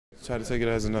try to take it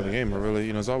as another game. I really,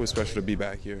 it's always special to be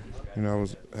back here. I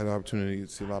had the opportunity to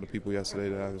see a lot of people yesterday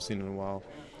that I haven't seen in a while.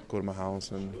 Go to my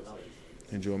house and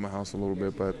enjoy my house a little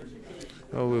bit, but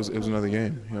it was another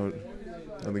game.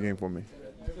 Another game for me.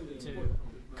 To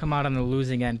come out on the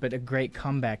losing end, but a great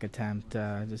comeback attempt.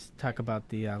 Just talk about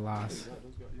the loss.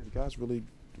 The guys really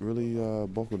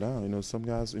buckled down. Some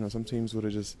guys, some teams would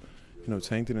have just,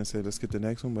 tanked it and said, let's get the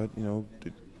next one. But,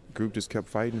 the group just kept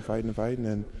fighting,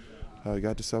 and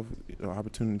got yourself an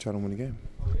opportunity to try to win the game.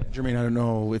 Jermaine, I don't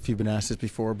know if you've been asked this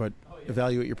before, but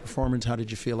evaluate your performance. How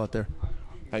did you feel out there?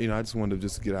 I just wanted to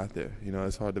just get out there.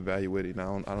 It's hard to evaluate it. I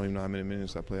don't even know how many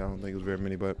minutes I played. I don't think it was very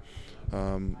many, but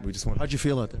we just wanted. How'd you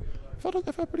feel out there?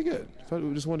 I felt pretty good.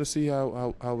 We just wanted to see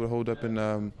how it would hold up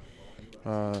in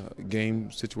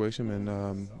game situation,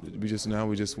 and we just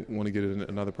want to get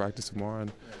another practice tomorrow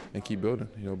and keep building.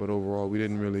 But overall, we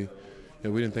didn't really,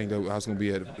 we didn't think that I was going to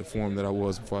be at the form that I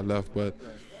was before I left. But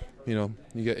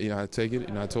I take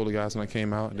it. I told the guys when I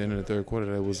came out, then in the third quarter,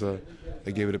 that I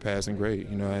gave it a passing grade.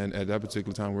 And at that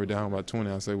particular time, we were down by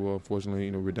 20. I say, well, unfortunately,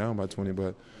 we're down by 20,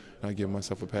 but I give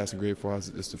myself a passing grade for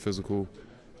us. It's the physical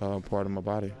part of my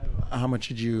body. How much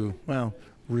did you,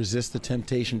 resist the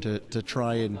temptation to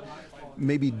try and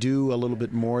maybe do a little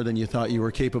bit more than you thought you were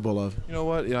capable of? You know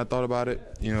what? I thought about it.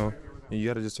 And you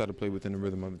got to just try to play within the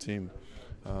rhythm of the team.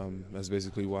 That's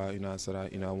basically why I said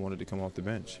I wanted to come off the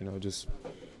bench. Just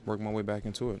work my way back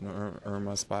into it, earn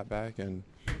my spot back, and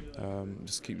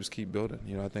just keep building.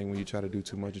 I think when you try to do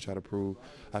too much, you try to prove.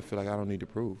 I feel like I don't need to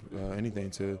prove anything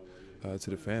to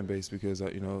the fan base because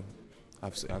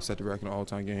I've set the record in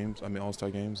all-time games. All-star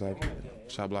games. I've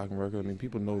shot blocking record.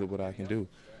 People know what I can do.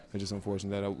 It's just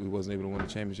unfortunate that we wasn't able to win the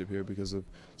championship here because of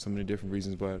so many different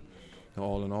reasons. But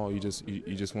all in all, you just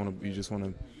want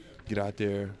to get out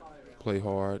there, play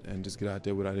hard, and just get out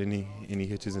there without any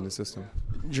hitches in the system.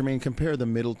 Jermaine, compare the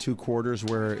middle two quarters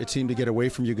where it seemed to get away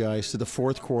from you guys to the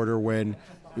fourth quarter when,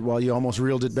 you almost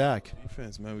reeled it back.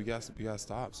 Defense, man, we got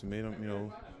stops. We made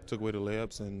them, took away the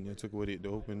layups and took away the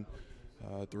open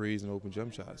threes and open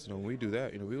jump shots. When we do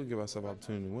that, we'll give ourselves an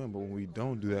opportunity to win. But when we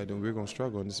don't do that, then we're going to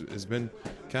struggle. And it's been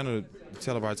kind of the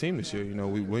tell of our team this year.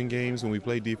 We win games when we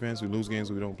play defense. We lose games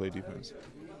when we don't play defense.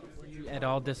 Were you at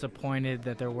all disappointed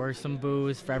that there were some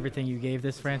boos for everything you gave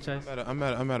this franchise? I'm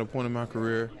at a point in my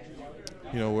career,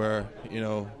 where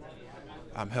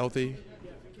I'm healthy,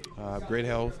 great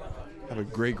health, have a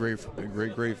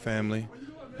great family,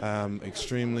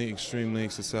 extremely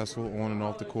successful on and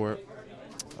off the court.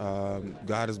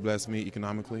 God has blessed me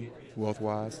economically,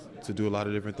 wealth-wise, to do a lot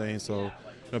of different things. So,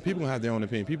 people can have their own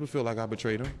opinion. People feel like I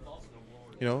betrayed them.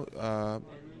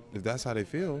 If that's how they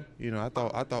feel, I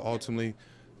thought ultimately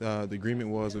the agreement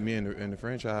was with me and the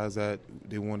franchise that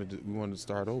we wanted to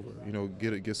start over.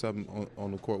 Get something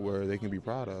on the court where they can be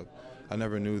proud of. I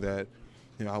never knew that,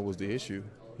 I was the issue.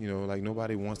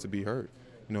 Nobody wants to be hurt.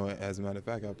 As a matter of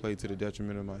fact, I played to the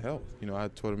detriment of my health. I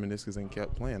tore the meniscus and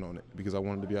kept playing on it because I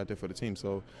wanted to be out there for the team.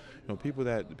 So, people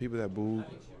that booed,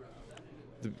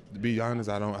 to be honest,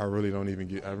 I really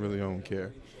don't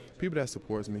care. People that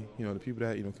supports me, the people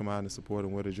that come out and support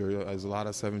and wear the jersey. There's a lot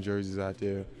of 7 jerseys out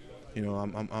there.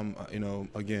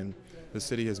 Again, the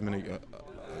city has been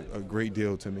a great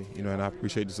deal to me. And I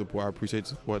appreciate the support. I appreciate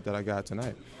the support that I got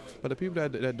tonight. But the people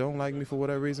that don't like me for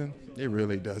whatever reason, it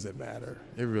really doesn't matter.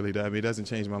 It really does. It doesn't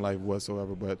change my life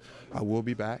whatsoever. But I will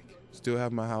be back. Still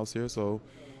have my house here. So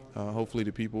hopefully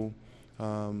the people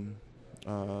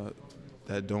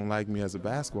that don't like me as a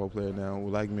basketball player now will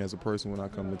like me as a person when I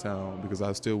come to town because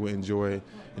I still will enjoy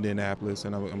Indianapolis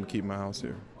and I'm going to keep my house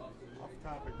here. Off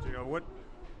topic,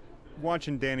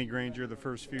 watching Danny Granger the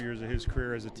first few years of his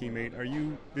career as a teammate,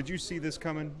 did you see this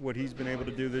coming, what he's been able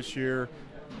to do this year?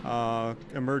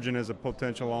 Emerging as a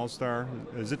potential all-star,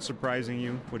 is it surprising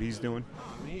you what he's doing?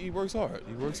 He works hard.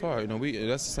 That's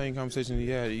the same conversation he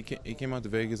had. He came out to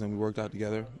Vegas and we worked out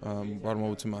together. Brought him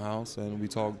over to my house and we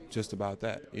talked just about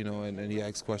that. And he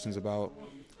asked questions about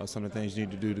some of the things you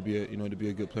need to do to be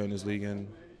a good player in this league. And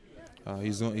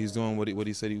he's doing what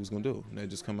he said he was going to do. And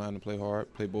just come out and play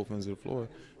hard, play both ends of the floor,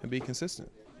 and be consistent.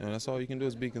 That's all you can do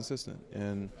is be consistent.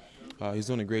 And he's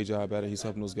doing a great job at it. He's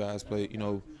helping those guys play.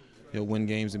 Win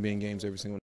games and be in games every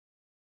single night.